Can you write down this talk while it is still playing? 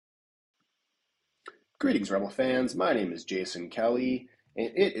Greetings, Rebel fans. My name is Jason Kelly, and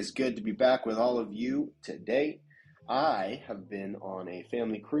it is good to be back with all of you today. I have been on a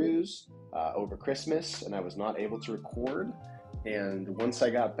family cruise over Christmas, and I was not able to record. And once I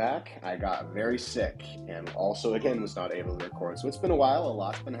got back, I got very sick, and also, again, was not able to record. So it's been a while. A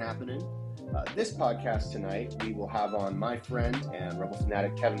lot's been happening. This podcast tonight, we will have on my friend and Rebel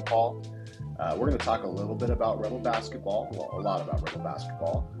fanatic Kevin Paul. We're going to talk a little bit about Rebel basketball, well, a lot about Rebel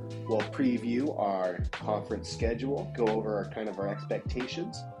basketball. We'll preview our conference schedule, go over our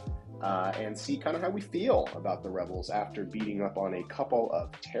expectations, and see kind of how we feel about the Rebels after beating up on a couple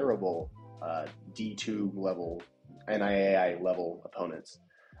of terrible D2 level, NIAI level opponents.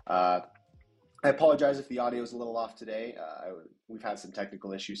 I apologize if the audio is a little off today. We've had some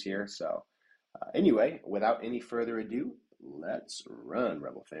technical issues here. So anyway, without any further ado, let's run,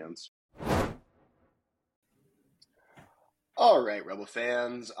 Rebel fans. All right, Rebel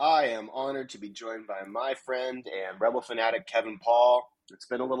fans, I am honored to be joined by my friend and Rebel fanatic Kevin Paul. It's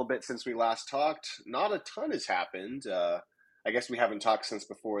been a little bit since we last talked. Not a ton has happened. I guess we haven't talked since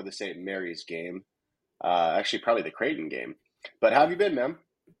before the St. Mary's game. Actually, probably the Creighton game. But how have you been, man?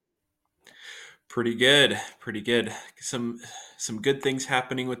 Pretty good. Some good things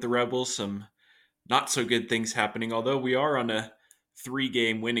happening with the Rebels, some not so good things happening, although we are on a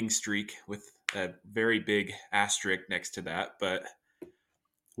 3-game winning streak with a very big asterisk next to that, but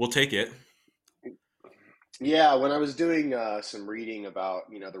we'll take it. Yeah, when I was doing some reading about,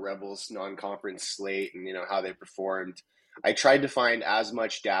 the Rebels non-conference slate and, how they performed, I tried to find as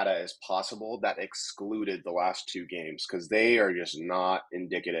much data as possible that excluded the last 2 games because they are just not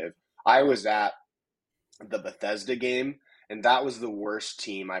indicative. I was at the Bethesda game, and that was the worst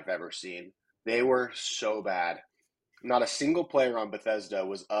team I've ever seen. They were so bad. Not a single player on Bethesda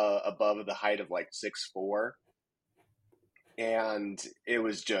was above the height of like 6'4". And it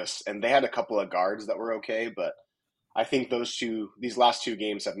was and they had a couple of guards that were okay, but I think these last 2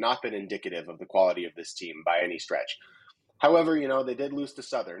 games have not been indicative of the quality of this team by any stretch. However, they did lose to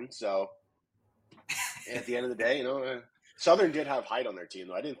Southern, so at the end of the day, Southern did have height on their team,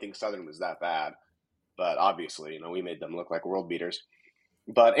 though. I didn't think Southern was that bad, but obviously, we made them look like world beaters.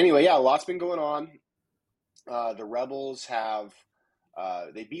 But anyway, yeah, a lot's been going on. The Rebels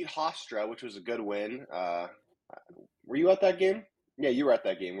they beat Hofstra, which was a good win. Were you at that game? Yeah, you were at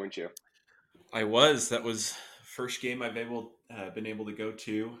that game, weren't you? I was. That was first game I've been able to go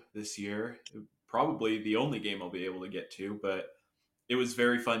to this year. Probably the only game I'll be able to get to, but it was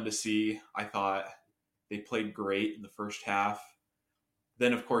very fun to see. I thought they played great in the first half.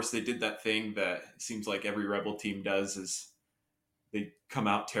 Then, of course, they did that thing that it seems like every Rebel team does is they come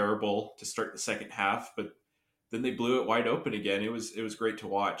out terrible to start the second half, but then they blew it wide open again. It was great to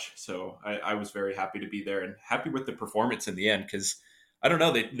watch. So I was very happy to be there and happy with the performance in the end because, I don't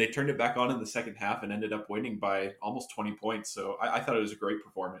know, they turned it back on in the second half and ended up winning by almost 20 points. So I thought it was a great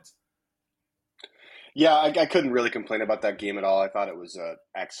performance. Yeah, I couldn't really complain about that game at all. I thought it was an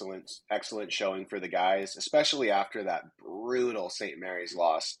excellent showing for the guys, especially after that brutal St. Mary's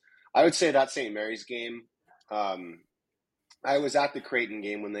loss. I would say that St. Mary's game, I was at the Creighton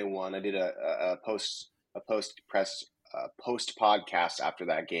game when they won. I did a post podcast after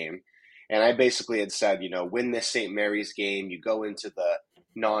that game, and I basically had said, win this St. Mary's game, you go into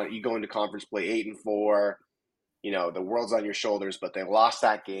conference play 8-4. The world's on your shoulders, but they lost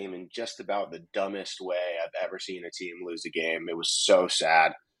that game in just about the dumbest way I've ever seen a team lose a game. It was so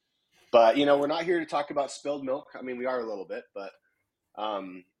sad. But, we're not here to talk about spilled milk. I mean, we are a little bit, but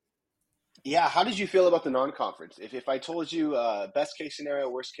yeah, how did you feel about the non-conference? If I told you best case scenario,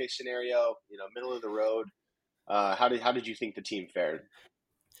 worst case scenario, middle of the road, how did you think the team fared?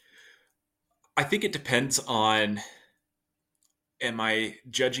 I think it depends on, am I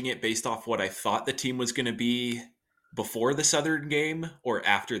judging it based off what I thought the team was going to be before the Southern game or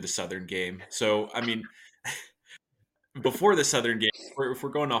after the Southern game? So, I mean, before the Southern game, if we're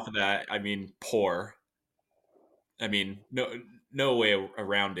going off of that, I mean, poor. I mean, no way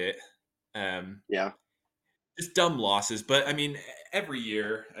around it. Yeah. Just dumb losses. But, I mean, every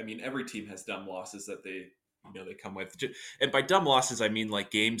year, every team has dumb losses that they come with. And by dumb losses, I mean like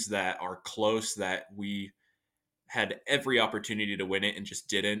games that are close that we had every opportunity to win it and just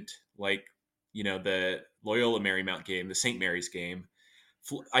didn't, like, the Loyola Marymount game, the St. Mary's game.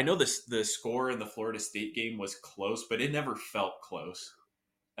 I know the score in the Florida State game was close, but it never felt close.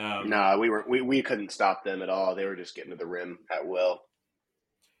 No, we couldn't stop them at all. They were just getting to the rim at will.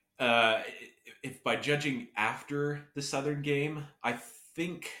 If by judging after the Southern game, I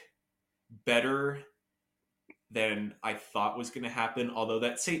think better than I thought was going to happen. Although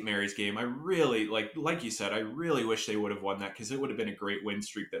that St. Mary's game, I really, like you said, I really wish they would have won that because it would have been a great win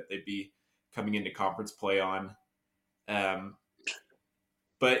streak that they'd be coming into conference play on. Um,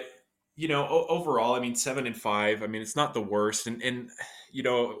 but overall, I mean, 7-5. I mean, it's not the worst. And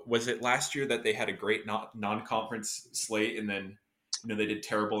was it last year that they had a great non-conference slate, and then they did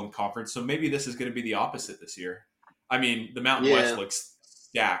terrible in conference? So maybe this is going to be the opposite this year. I mean, the Mountain West Yeah. looks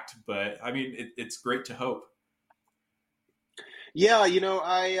stacked, but I mean, it's great to hope. Yeah,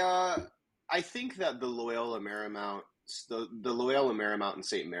 I think that the Loyola Marymount and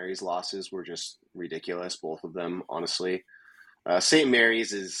St. Mary's losses were just ridiculous, both of them, honestly. St.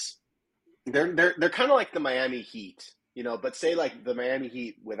 Mary's is they're kind of like the Miami Heat, but say like the Miami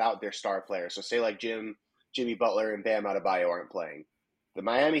Heat without their star players. So say like Jimmy Butler and Bam Adebayo aren't playing. The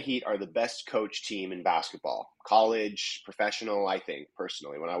Miami Heat are the best coach team in basketball, college, professional, I think,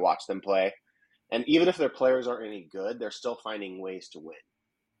 personally, when I watch them play. And even if their players aren't any good, they're still finding ways to win.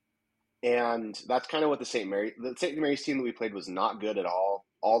 And that's kind of what the St. Mary's team that we played was not good at all.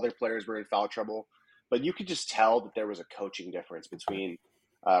 All their players were in foul trouble, but you could just tell that there was a coaching difference between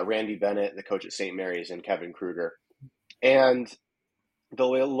Randy Bennett, the coach at St. Mary's, and Kevin Kruger. And the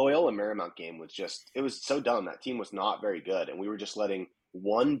Loyola Marymount game it was so dumb. That team was not very good, and we were just letting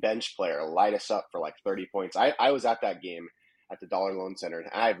one bench player light us up for like 30 points. I was at that game at the Dollar Loan Center, and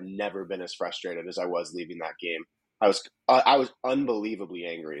I've never been as frustrated as I was leaving that game. I was unbelievably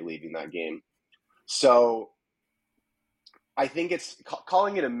angry leaving that game. So I think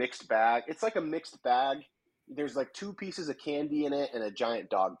calling it a mixed bag. It's like a mixed bag. There's like two pieces of candy in it and a giant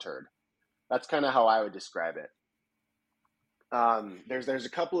dog turd. That's kind of how I would describe it. There's a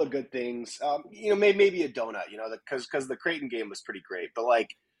couple of good things. Maybe a donut. Because the Creighton game was pretty great, but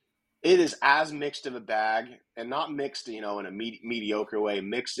like it is as mixed of a bag, and not mixed, in a mediocre way.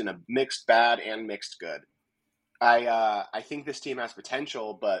 Mixed in a mixed bad and mixed good. I think this team has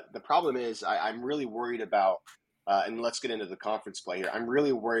potential, but the problem is I'm really worried about. And let's get into the conference play here. I'm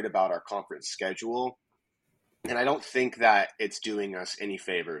really worried about our conference schedule, and I don't think that it's doing us any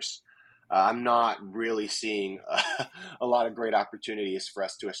favors. I'm not really seeing a lot of great opportunities for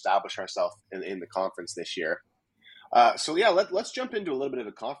us to establish ourselves in the conference this year. So yeah, let's jump into a little bit of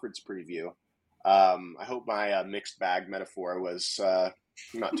a conference preview. I hope my mixed bag metaphor was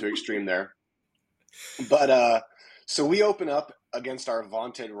not too extreme there. But so we open up against our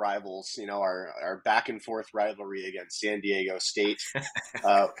vaunted rivals, our back and forth rivalry against San Diego State.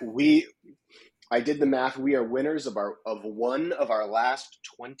 We I did the math. We are winners of one of our last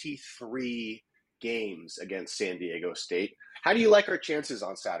 23 games against San Diego State. How do you like our chances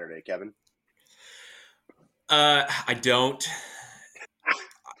on Saturday, Kevin? I don't.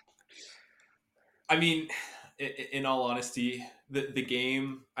 I mean, in all honesty, the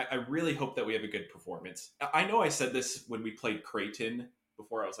game, I really hope that we have a good performance. I know I said this when we played Creighton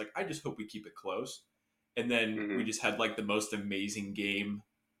before. I was like, I just hope we keep it close. And then we Mm-hmm. just had like the most amazing game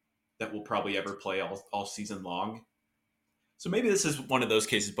that we'll probably ever play all season long. So maybe this is one of those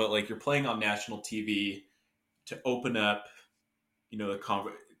cases, but like you're playing on national TV to open up,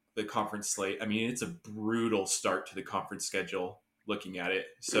 the conference slate. I mean, it's a brutal start to the conference schedule looking at it.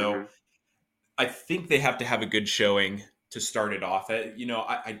 So Mm-hmm. I think they have to have a good showing to start it off.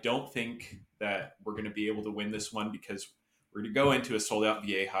 I don't think that we're going to be able to win this one because we're going to go into a sold out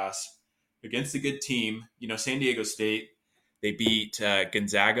Viejas against a good team. San Diego State, they beat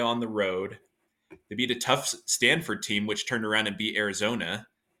Gonzaga on the road. They beat a tough Stanford team, which turned around and beat Arizona.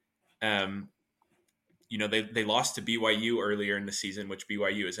 Um, they lost to BYU earlier in the season, which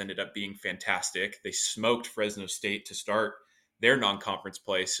BYU has ended up being fantastic. They smoked Fresno State to start their non-conference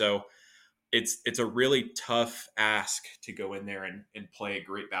play. So it's a really tough ask to go in there and play a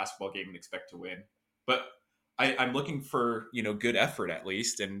great basketball game and expect to win. But I'm looking for, good effort at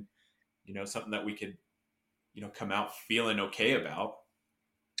least, and, something that we could, come out feeling okay about.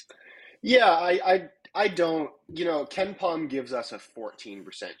 Yeah, I don't. Ken Palm gives us a 14%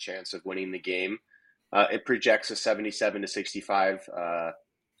 chance of winning the game. It projects a 77-65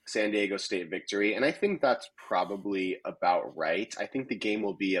 San Diego State victory, and I think that's probably about right. I think the game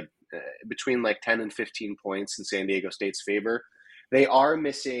will be between like 10 and 15 points in San Diego State's favor. They are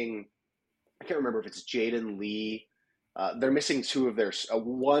missing. I can't remember if it's Jaden Lee. They're missing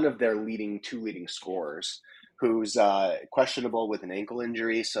one of their two leading scorers, who's questionable with an ankle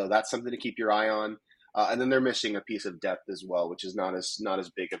injury. So that's something to keep your eye on. And then they're missing a piece of depth as well, which is not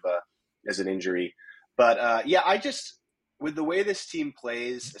as big of a as an injury. But yeah, I just with the way this team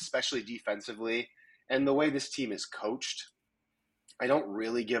plays, especially defensively, and the way this team is coached, I don't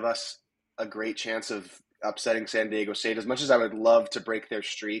really give us a great chance of upsetting San Diego State. As much as I would love to break their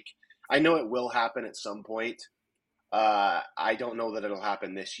streak, I know it will happen at some point. I don't know that it'll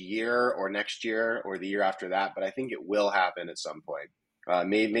happen this year or next year or the year after that, but I think it will happen at some point.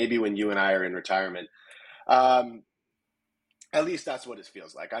 Maybe when you and I are in retirement. Um, at least that's what it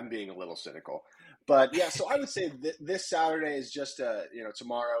feels like. I'm being a little cynical, but yeah. So I would say this Saturday is just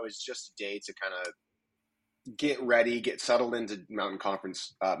tomorrow is just a day to kind of get ready, get settled into Mountain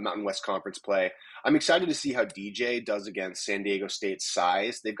West Conference play. I'm excited to see how DJ does against San Diego State's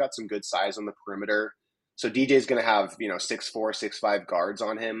size. They've got some good size on the perimeter, so DJ is going to have 6'4", 6'5" guards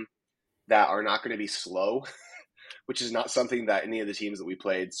on him that are not going to be slow, which is not something that any of the teams that we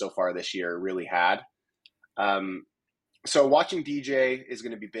played so far this year really had. Um, so watching DJ is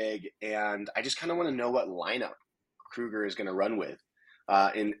going to be big, and I just kind of want to know what lineup Kruger is going to run with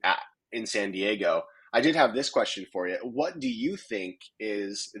in San Diego. I did have this question for you. What do you think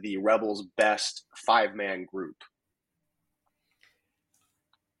is the Rebels' best five-man group?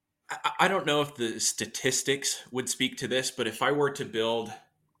 I don't know if the statistics would speak to this, but if I were to build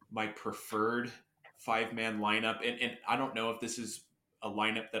my preferred 5-man lineup, and I don't know if this is a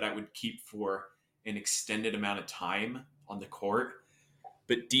lineup that I would keep for an extended amount of time on the court,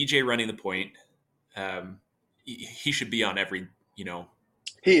 but DJ running the point, he should be on every,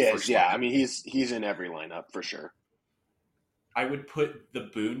 He is, first yeah. I lineup. mean, he's in every lineup for sure. I would put the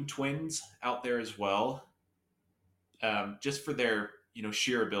Boone twins out there as well, just for their,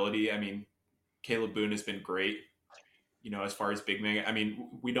 sheer ability. I mean, Caleb Boone has been great, as far as big men. I mean,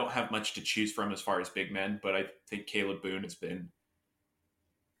 we don't have much to choose from as far as big men, but I think Caleb Boone has been,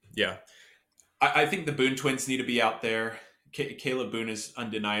 yeah. I think the Boone twins need to be out there. Caleb Boone is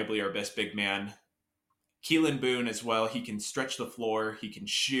undeniably our best big man. Keelan Boone as well. He can stretch the floor, he can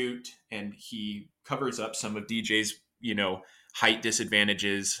shoot, and he covers up some of DJ's, height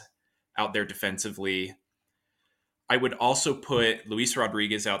disadvantages out there defensively. I would also put Luis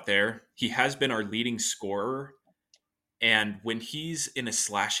Rodriguez out there. He has been our leading scorer. And when he's in a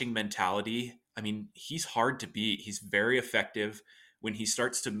slashing mentality, I mean, he's hard to beat. He's very effective. When he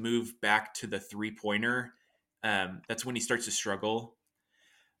starts to move back to the 3-pointer, that's when he starts to struggle.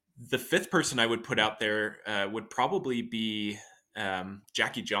 The fifth person I would put out there would probably be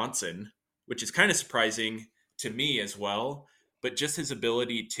Jackie Johnson, which is kind of surprising to me as well. But just his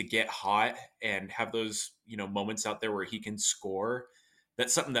ability to get hot and have those moments out there where he can score,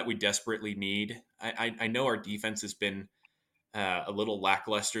 that's something that we desperately need. I know our defense has been a little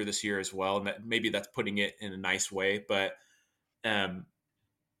lackluster this year as well, and maybe that's putting it in a nice way. But um,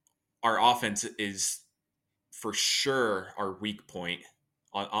 our offense is for sure our weak point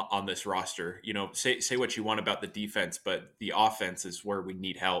on this roster. Say what you want about the defense, but the offense is where we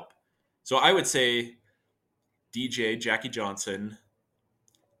need help. So I would say DJ, Jackie Johnson,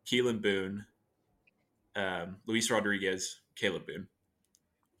 Keelan Boone, Luis Rodriguez, Caleb Boone.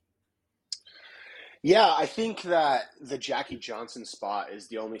 Yeah, I think that the Jackie Johnson spot is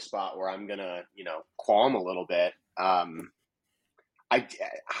the only spot where I'm gonna, qualm a little bit. I,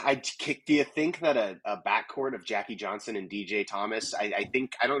 do you think that a backcourt of Jackie Johnson and DJ Thomas? I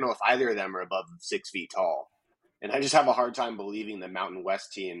don't know if either of them are above 6 feet tall, and I just have a hard time believing the Mountain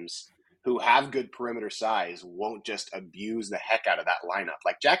West teams who have good perimeter size won't just abuse the heck out of that lineup.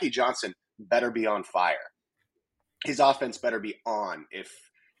 Like Jackie Johnson better be on fire. His offense better be on if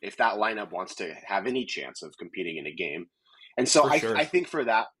that lineup wants to have any chance of competing in a game. And so For sure. I think for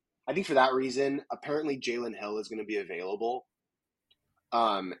that reason, apparently Jalen Hill is going to be available.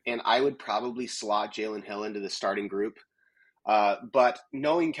 And I would probably slot Jalen Hill into the starting group. But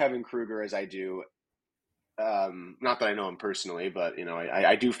knowing Kevin Kruger as I do, not that I know him personally, but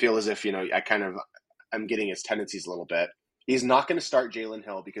I do feel as if I'm getting his tendencies a little bit. He's not going to start Jalen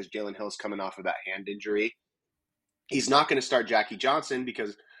Hill because Jalen Hill's coming off of that hand injury. He's not going to start Jackie Johnson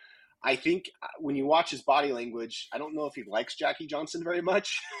because I think when you watch his body language, I don't know if he likes Jackie Johnson very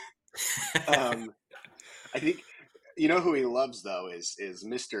much. I think who he loves though is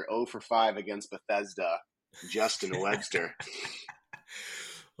Mr. 0 for 5 against Bethesda, Justin Webster.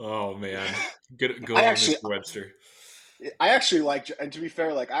 Oh man, go I on, actually Mr. Webster. I actually like, and to be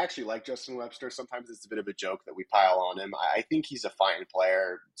fair, like I actually like Justin Webster. Sometimes it's a bit of a joke that we pile on him. I think he's a fine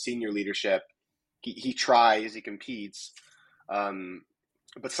player, senior leadership. He tries, he competes,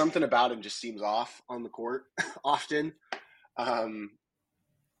 but something about him just seems off on the court often.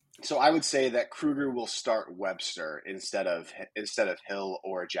 So I would say that Kruger will start Webster instead of Hill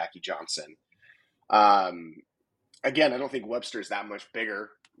or Jackie Johnson. Um, Again, I don't think Webster's that much bigger,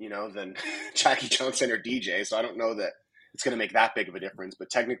 than Jackie Johnson or DJ. So I don't know that it's going to make that big of a difference. But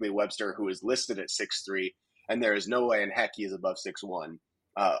technically, Webster, who is listed at 6'3", and there is no way in heck he is above 6'1",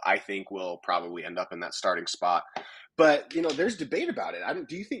 I think will probably end up in that starting spot. But there's debate about it.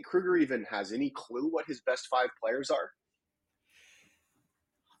 Do you think Kruger even has any clue what his best 5 players are?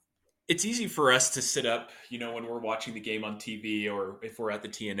 it's easy for us to sit up, when we're watching the game on TV or if we're at the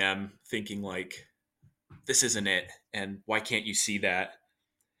TNM thinking like, this isn't it. And why can't you see that?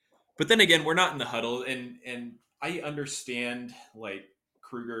 But then again, we're not in the huddle. And I understand like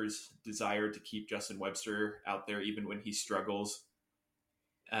Kruger's desire to keep Justin Webster out there, even when he struggles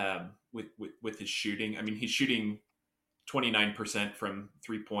with his shooting. I mean, he's shooting 29% from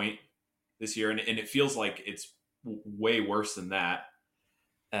 3 point this year. And it feels like it's way worse than that.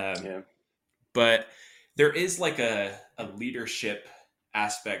 Um, Yeah. but there is like a leadership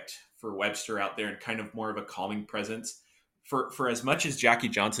aspect for Webster out there and kind of more of a calming presence. For as much as Jackie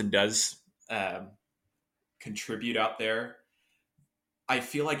Johnson does um, contribute out there, I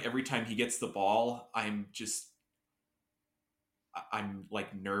feel like every time he gets the ball, I'm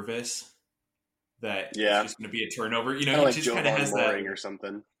like nervous that it's Yeah. just going to be a turnover. Kind of He like just kind of Jovan has that. Mooring or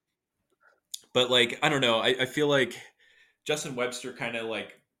something. But like, I don't know. I feel like Justin Webster kind of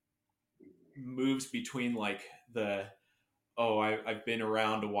like moves between like the I've been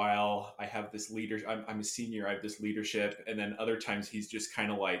around a while. I have this leader. I'm a senior. I have this leadership. And then other times he's just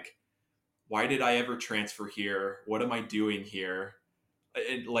kind of like, why did I ever transfer here? What am I doing here?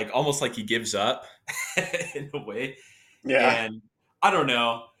 Like almost like he gives up in a way. Yeah. And I don't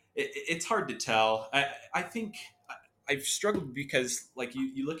know. It's hard to tell. I think I've struggled because like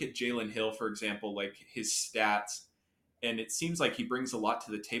you look at Jalen Hill, for example, like his stats, and it seems like he brings a lot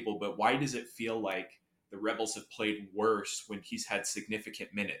to the table, but why does it feel like the Rebels have played worse when he's had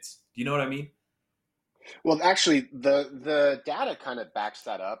significant minutes? Do you know what I mean? Well, actually, the data kind of backs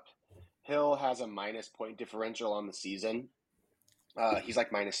that up. Hill has a minus point differential on the season. He's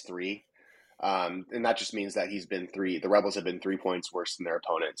like -3. And that just means that the Rebels have been 3 points worse than their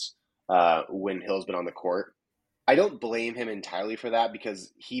opponents when Hill's been on the court. I don't blame him entirely for that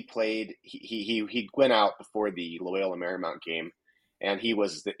because he went out before the Loyola Marymount game, and he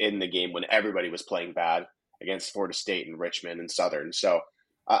was in the game when everybody was playing bad against Florida State and Richmond and Southern. So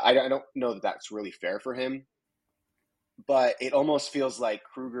I don't know that that's really fair for him, but it almost feels like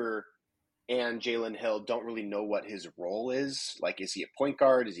Kruger and Jalen Hill don't really know what his role is. Like, is he a point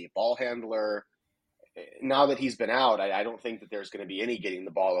guard? Is he a ball handler? Now that he's been out, I don't think that there's going to be any getting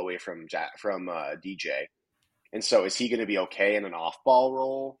the ball away from DJ. And so, is he going to be okay in an off-ball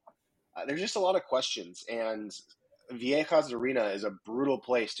role? There's just a lot of questions, and Viejas Arena is a brutal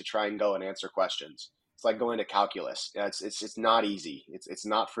place to try and go and answer questions. It's like going to calculus. It's not easy. It's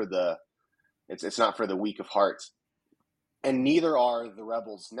not for the weak of heart. And neither are the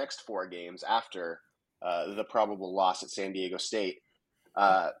Rebels' next 4 games after the probable loss at San Diego State.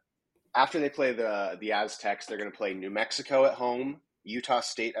 Uh, After they play the Aztecs, they're going to play New Mexico at home, Utah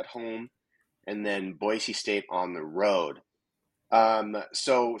State at home, and then Boise State on the road.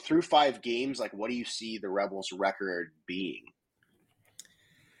 So through 5 games, like, what do you see the Rebels' record being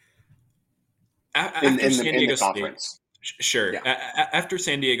After San in the Diego State, conference? sure. Yeah. After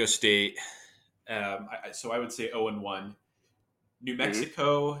San Diego State, so I would say 0-1. New Mm-hmm.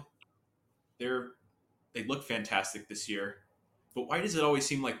 Mexico, they look fantastic this year. But why does it always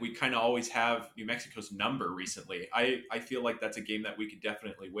seem like we kind of always have New Mexico's number recently? I feel like that's a game that we could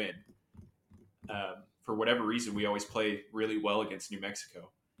definitely win. For whatever reason, we always play really well against New Mexico.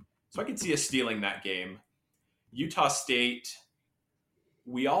 So I can see us stealing that game. Utah State,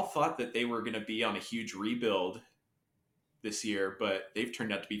 we all thought that they were going to be on a huge rebuild this year, but they've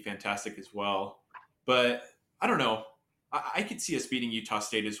turned out to be fantastic as well. But I don't know. I could see us beating Utah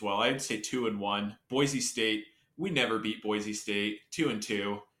State as well. I'd say 2-1. Boise State, we never beat Boise State.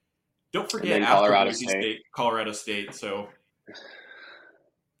 2-2. Don't And forget then after Colorado Boise State. State, Colorado State. So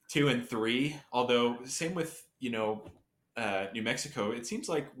 2-3. Although same with New Mexico. It seems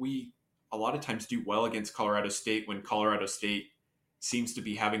like we a lot of times do well against Colorado State when Colorado State seems to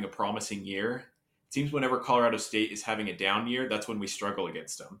be having a promising year. It seems whenever Colorado State is having a down year, that's when we struggle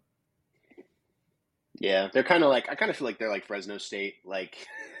against them. Yeah, they're kind of like, I kind of feel like they're like Fresno State. Like,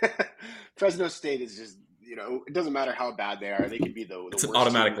 Fresno State is just, it doesn't matter how bad they are. They could be the It's an worst team in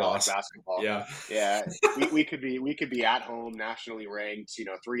automatic college loss. basketball. Yeah. Yeah, we could be at home, nationally ranked.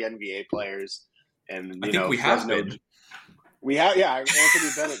 3 NBA players, and I think we have Fresno. been. We have, yeah,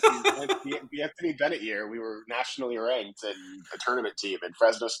 Anthony Bennett year. We were nationally ranked and a tournament team, and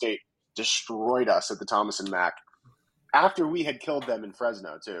Fresno State destroyed us at the Thomas and Mack after we had killed them in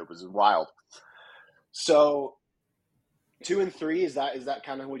Fresno too. It was wild. So 2-3, is that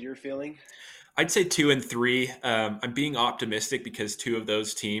kind of what you're feeling? I'd say 2-3. I'm being optimistic because two of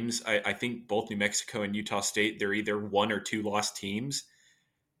those teams, I think both New Mexico and Utah State, they're either 1 or 2 lost teams.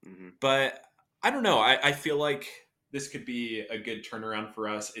 Mm-hmm. But I don't know. I feel like this could be a good turnaround for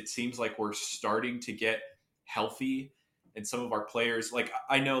us. It seems like we're starting to get healthy and some of our players, like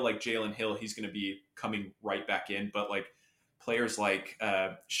I know like Jalen Hill, he's going to be coming right back in, but like players like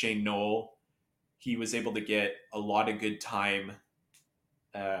Shane Knoll, he was able to get a lot of good time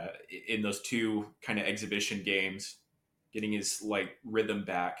in those two kind of exhibition games, getting his like rhythm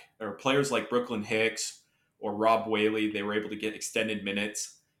back. Or players like Brooklyn Hicks or Rob Whaley, they were able to get extended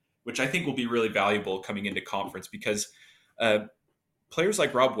minutes, which I think will be really valuable coming into conference because uh, players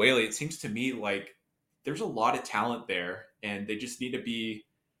like Rob Whaley, it seems to me like there's a lot of talent there, and they just need to be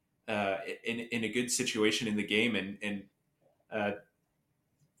in a good situation in the game, and uh,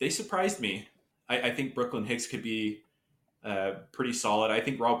 they surprised me. I think Brooklyn Hicks could be pretty solid. I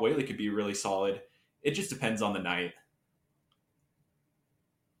think Rob Whaley could be really solid. It just depends on the night.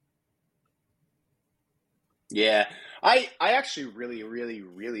 Yeah, I actually really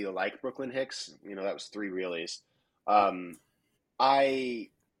like Brooklyn Hicks. That was three reallys. Um, I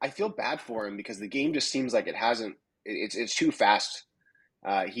I feel bad for him because the game just seems like it hasn't. It's too fast.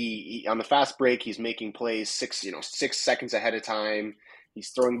 He on the fast break, he's making plays 6 seconds ahead of time. He's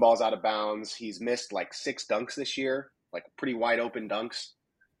throwing balls out of bounds. He's missed like six dunks this year, like pretty wide open dunks.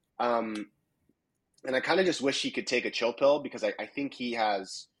 Um, and I kind of just wish he could take a chill pill because I think he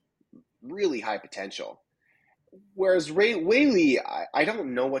has really high potential. Whereas Ray Whaley, I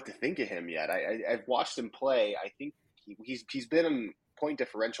don't know what to think of him yet. I've watched him play. I think he's been point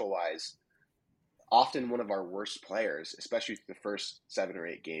differential wise often one of our worst players, especially the first 7 or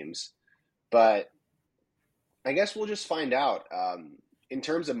 8 games. But I guess we'll just find out. In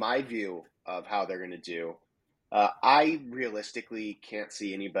terms of my view of how they're going to do, I realistically can't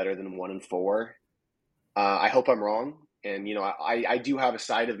see any better than 1-4. I hope I'm wrong, and I do have a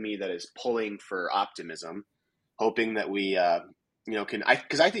side of me that is pulling for optimism, hoping that we can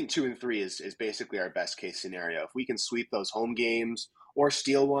because I think 2-3 is basically our best case scenario. If we can sweep those home games or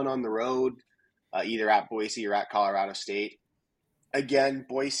steal one on the road, either at Boise or at Colorado State. Again,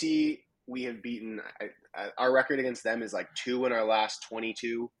 Boise, we have beaten. Our record against them is like 2 in our last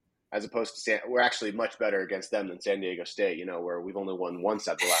 22, as opposed to we're actually much better against them than San Diego State. Where we've only won once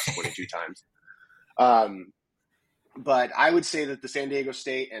out of the last 22 times. Um, but I would say that the San Diego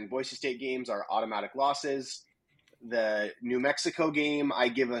State and Boise State games are automatic losses. The New Mexico game, I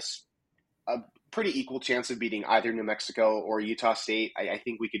give us a pretty equal chance of beating either New Mexico or Utah State. I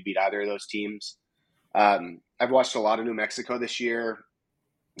think we could beat either of those teams. I've watched a lot of New Mexico this year.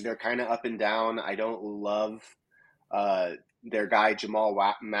 They're kind of up and down. I don't love their guy, Jamal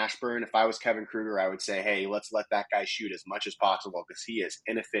Mashburn. If I was Kevin Kruger, I would say, hey, let's let that guy shoot as much as possible because he is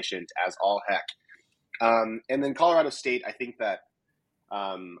inefficient as all heck. And then Colorado State, I think that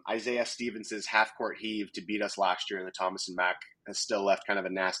Isaiah Stevens' half-court heave to beat us last year in the Thomas and Mack has still left kind of a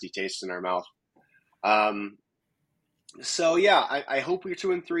nasty taste in our mouth. So yeah, I hope we're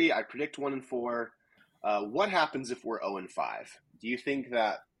 2-3. I predict 1-4. What happens if we're 0-5? Do you think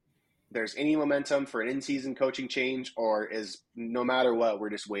that there's any momentum for an in-season coaching change, or is no matter what, we're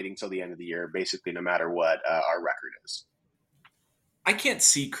just waiting till the end of the year, basically no matter what our record is? I can't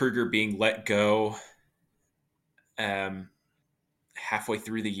see Kruger being let go um, halfway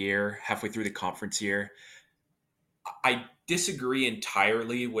through the year, halfway through the conference year. I disagree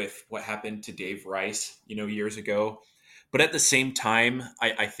entirely with what happened to Dave Rice, years ago. But at the same time,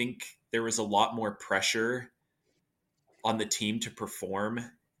 I think there was a lot more pressure on the team to perform.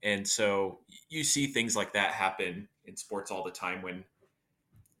 And so you see things like that happen in sports all the time when,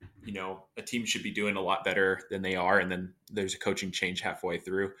 a team should be doing a lot better than they are. And then there's a coaching change halfway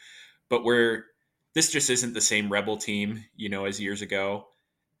through. But this just isn't the same Rebel team, as years ago.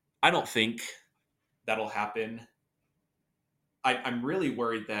 I don't think that'll happen. I'm really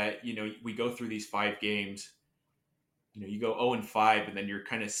worried that, we go through these 5 games, you go 0-5, and then you're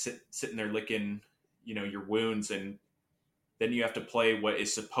kind of sitting there licking, your wounds. And then you have to play what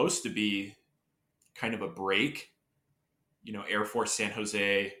is supposed to be kind of a break, Air Force San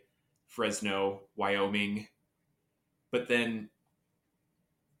Jose, Fresno, Wyoming. But then,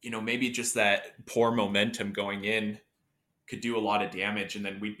 maybe just that poor momentum going in could do a lot of damage. And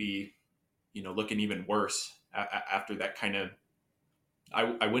then we'd be, looking even worse after that kind of,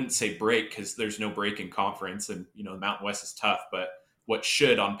 I wouldn't say break because there's no break in conference, and the Mountain West is tough, but what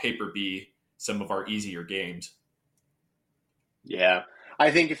should on paper be some of our easier games. Yeah,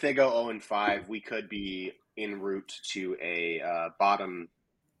 I think if they go 0-5, we could be en route to a bottom,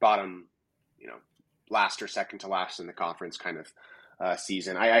 you know, last or second to last in the conference kind of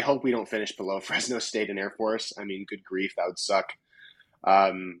season. I hope we don't finish below Fresno State and Air Force. I mean, good grief, that would suck.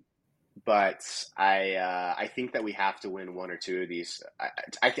 Um, but I think that we have to win one or two of these.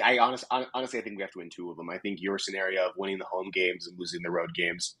 Honestly, I think we have to win two of them. I think your scenario of winning the home games and losing the road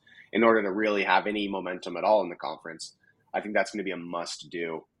games in order to really have any momentum at all in the conference. I think that's going to be a must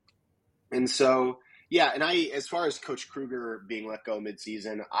do. And so, yeah, and as far as Coach Kruger being let go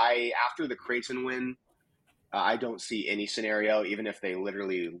midseason, after the Creighton win, I don't see any scenario, even if they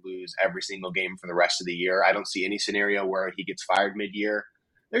literally lose every single game for the rest of the year. I don't see any scenario where he gets fired mid-year.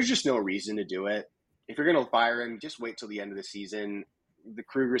 There's just no reason to do it. If you're going to fire him, just wait till the end of the season. The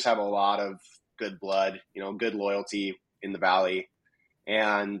Krugers have a lot of good blood, good loyalty in the Valley,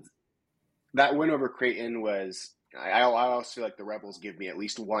 and that win over Creighton was. I also feel like the Rebels give me at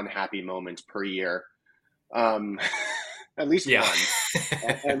least one happy moment per year, um, at least Yeah.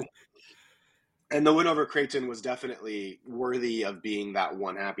 one, and and the win over Creighton was definitely worthy of being that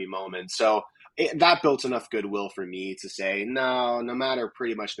one happy moment. So that built enough goodwill for me to say, no,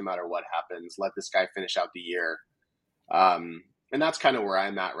 pretty much no matter what happens, let this guy finish out the year. And that's kind of where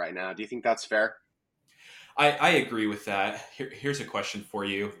I'm at right now. Do you think that's fair? I agree with that. Here's a question for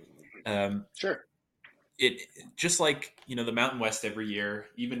you. Um, Sure. it just like the Mountain West every year,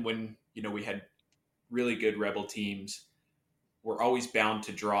 even when we had really good Rebel teams, we're always bound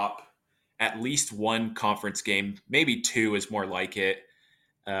to drop at least one conference game, maybe two is more like it,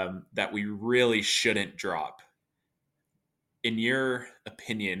 that we really shouldn't drop. In your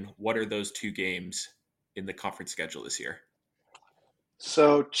opinion, what are those two games in the conference schedule this year?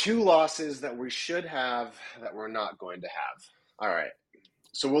 So two losses that we should have that we're not going to have. All right.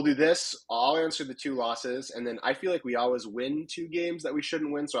 So we'll do this. I'll answer the two losses, and then I feel like we always win two games that we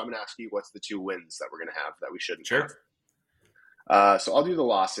shouldn't win. So I'm going to ask you what's the two wins that we're going to have that we shouldn't have. Sure. So I'll do the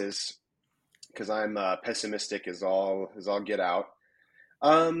losses because I'm pessimistic as all get out.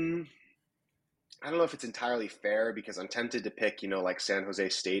 Um, I don't know if it's entirely fair because I'm tempted to pick like San Jose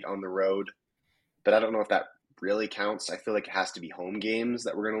State on the road, but I don't know if that really counts. I feel like it has to be home games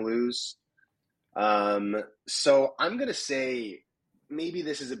that we're going to lose. So I'm going to say maybe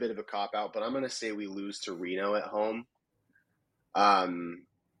this is a bit of a cop out, but I'm going to say we lose to Reno at home. Um,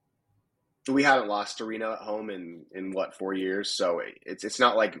 we haven't lost to Reno at home in what 4 years, so it's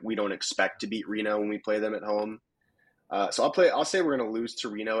not like we don't expect to beat Reno when we play them at home. So I'll say we're going to lose to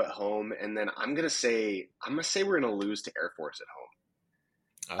Reno at home, and then I'm going to say we're going to lose to Air Force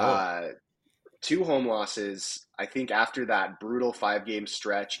at home. Oh, Two home losses. I think after that brutal 5 game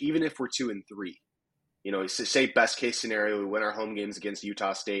stretch, even if we're 2-3, say best case scenario, we win our home games against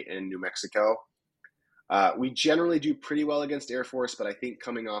Utah State and New Mexico. We generally do pretty well against Air Force, but I think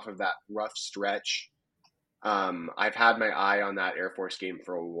coming off of that rough stretch, I've had my eye on that Air Force game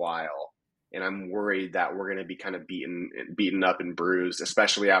for a while, and I'm worried that we're going to be kind of beaten up and bruised,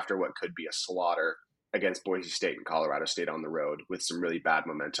 especially after what could be a slaughter against Boise State and Colorado State on the road with some really bad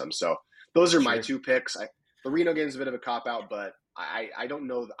momentum. So those are my sure. two picks. The Reno game is a bit of a cop out, but I don't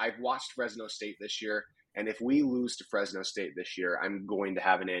know. I've watched Fresno State this year, and if we lose to Fresno State this year, I'm going to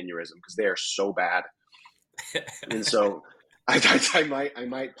have an aneurysm because they are so bad. And so I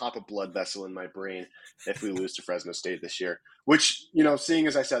might pop a blood vessel in my brain if we lose to Fresno State this year. Which, seeing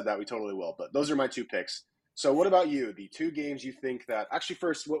as I said that, we totally will. But those are my two picks. So what about you? The two games you think that actually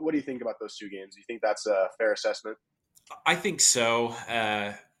first, what do you think about those two games? Do you think that's a fair assessment? I think so.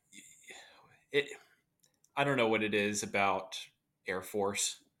 It. I don't know what it is about Air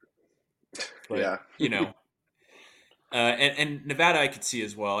Force, but Yeah. and Nevada I could see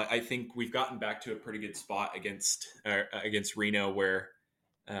as well. I think we've gotten back to a pretty good spot against Reno where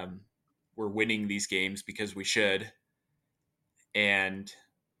um, we're winning these games because we should, and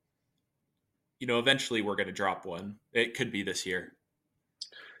eventually we're going to drop one. It could be this year.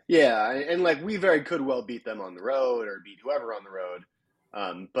 Yeah, and like we very could well beat them on the road or beat whoever on the road.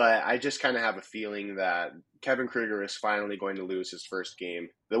 But I just kind of have a feeling that Kevin Kruger is finally going to lose his first game.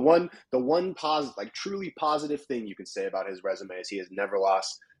 The one positive, like truly positive thing you can say about his resume is he has never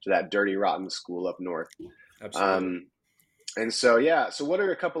lost to that dirty, rotten school up north. Absolutely. Um, and so, yeah. So, what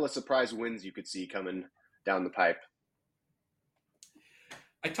are a couple of surprise wins you could see coming down the pipe?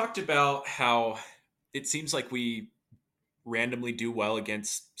 I talked about how it seems like we randomly do well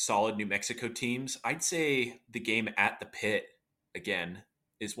against solid New Mexico teams. I'd say the game at the pit again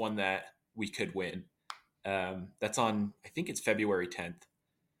is one that we could win. That's on, I think it's February 10th.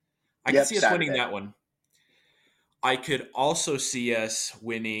 I could Yep, see us winning Saturday. that one. I could also see us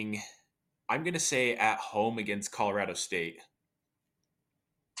winning, I'm going to say at home against Colorado State.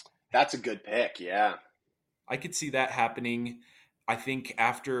 That's a good pick. Yeah. I could see that happening. I think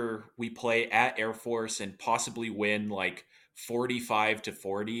after we play at Air Force and possibly win like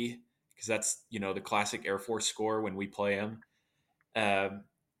 45-40, because that's, the classic Air Force score when we play them,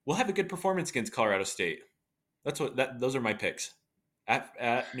 we'll have a good performance against Colorado State. Those are my picks at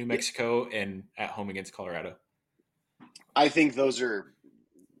New Yeah. Mexico and at home against Colorado. I think those are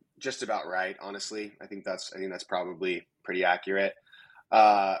just about right, honestly. I think that's probably pretty accurate.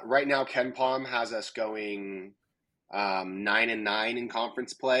 Right now, Ken Palm has us going 9-9 in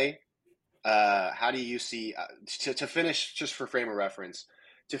conference play. How do you see to finish, just for frame of reference,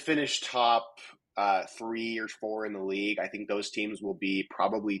 to finish top 3 or 4 in the league? I think those teams will be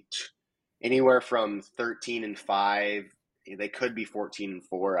probably anywhere from 13-5. They could be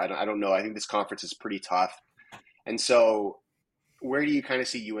 14-4. I don't know. I think this conference is pretty tough. And so, where do you kind of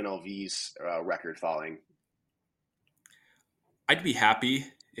see UNLV's record falling? I'd be happy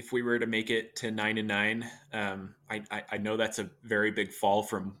if we were to make it to 9-9. I know that's a very big fall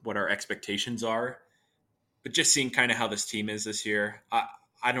from what our expectations are, but just seeing kind of how this team is this year,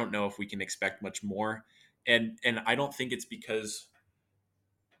 I don't know if we can expect much more. And I don't think it's because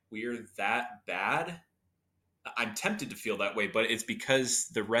we're that bad. I'm tempted to feel that way, but it's because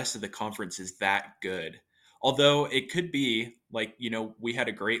the rest of the conference is that good. Although it could be like, we had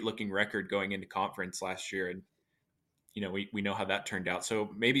a great looking record going into conference last year, and we know how that turned out.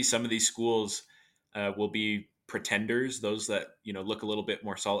 So maybe some of these schools will be pretenders, those that look a little bit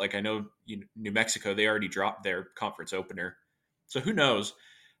more solid. Like I know New Mexico, they already dropped their conference opener, so who knows?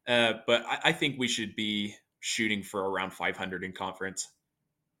 But I think we should be shooting for around 500 in conference.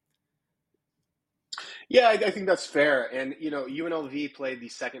 Yeah, I think that's fair. And UNLV played the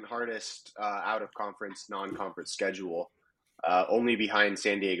second hardest out of conference, non-conference schedule, only behind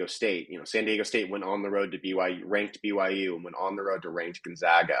San Diego State. San Diego State went on the road to BYU, ranked BYU, and went on the road to ranked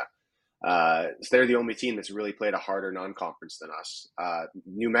Gonzaga. So they're the only team that's really played a harder non-conference than us.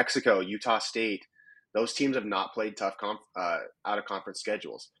 New Mexico, Utah State, those teams have not played tough out-of-conference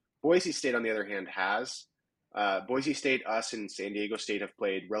schedules. Boise State, on the other hand, has. Boise State, us, and San Diego State have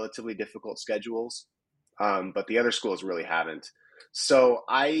played relatively difficult schedules, but the other schools really haven't. So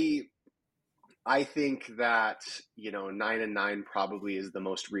I think that 9-9 probably is the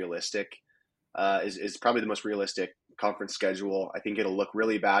most realistic. Is probably the most realistic conference schedule. I think it'll look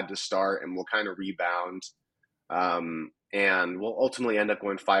really bad to start, and we'll kind of rebound, and we'll ultimately end up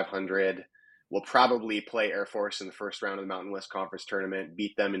going 500. We'll probably play Air Force in the first round of the Mountain West Conference tournament,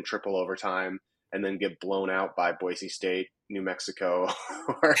 beat them in triple overtime, and then get blown out by Boise State, New Mexico,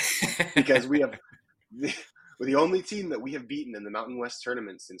 because we're the only team that we have beaten in the Mountain West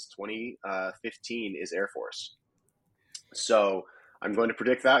tournament since 2015 is Air Force. So I'm going to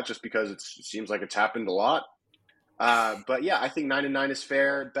predict that just because it seems like it's happened a lot. But yeah, I think 9-9 is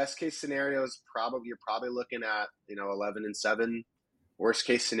fair. Best case scenario is you're probably looking at 11-7. Worst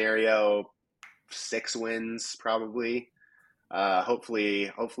case scenario, 6 wins probably.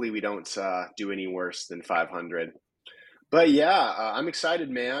 Hopefully we don't do any worse than 500. But yeah, I'm excited,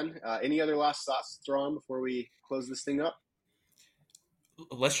 man. Any other last thoughts to throw on before we close this thing up?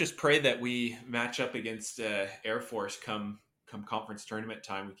 Let's just pray that we match up against Air Force come conference tournament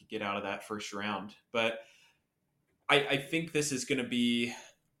time. We could get out of that first round. But I think this is going to be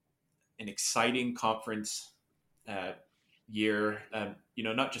an exciting conference year.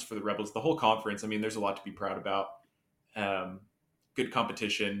 Not just for the Rebels, the whole conference. I mean, there's a lot to be proud about. Good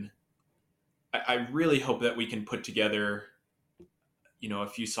competition. I really hope that we can put together, a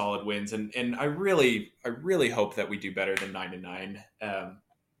few solid wins, and I really hope that we do better than 9-9.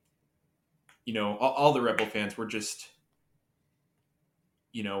 All the Rebel fans, we're just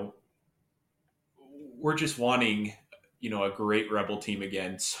wanting, a great Rebel team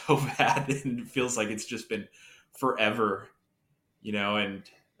again so bad, and it feels like it's just been forever, and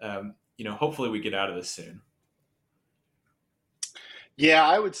hopefully we get out of this soon. Yeah,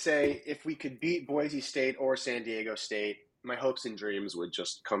 I would say if we could beat Boise State or San Diego State, my hopes and dreams would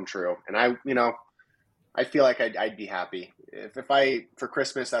just come true. And I feel like I'd be happy if I for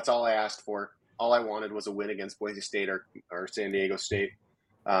Christmas. That's all I asked for. All I wanted was a win against Boise State or San Diego State,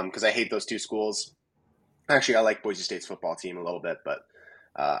 because I hate those two schools. Actually, I like Boise State's football team a little bit, but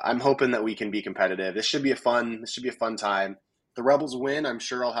I'm hoping that we can be competitive. This should be a fun time. If the Rebels win, I'm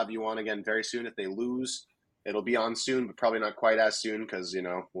sure I'll have you on again very soon. If they lose, it'll be on soon, but probably not quite as soon because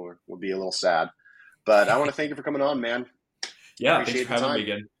we'll be a little sad. But I want to thank you for coming on, man. Yeah, Appreciate thanks for having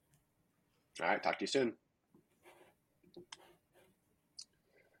me again. All right, talk to you soon.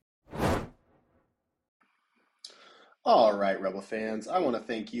 All right, Rebel fans, I want to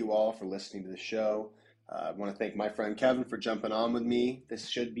thank you all for listening to the show. I want to thank my friend Kevin for jumping on with me. This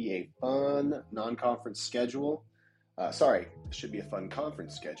should be a fun non-conference schedule. This should be a fun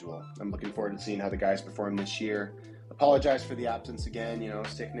conference schedule. I'm looking forward to seeing how the guys perform this year. Apologize for the absence again,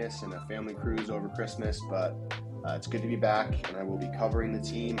 sickness and a family cruise over Christmas, but it's good to be back, and I will be covering the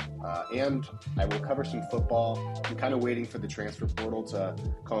team, and I will cover some football. I'm kind of waiting for the transfer portal to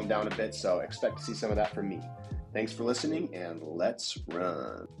calm down a bit, so expect to see some of that from me. Thanks for listening, and let's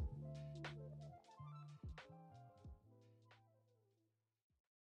run.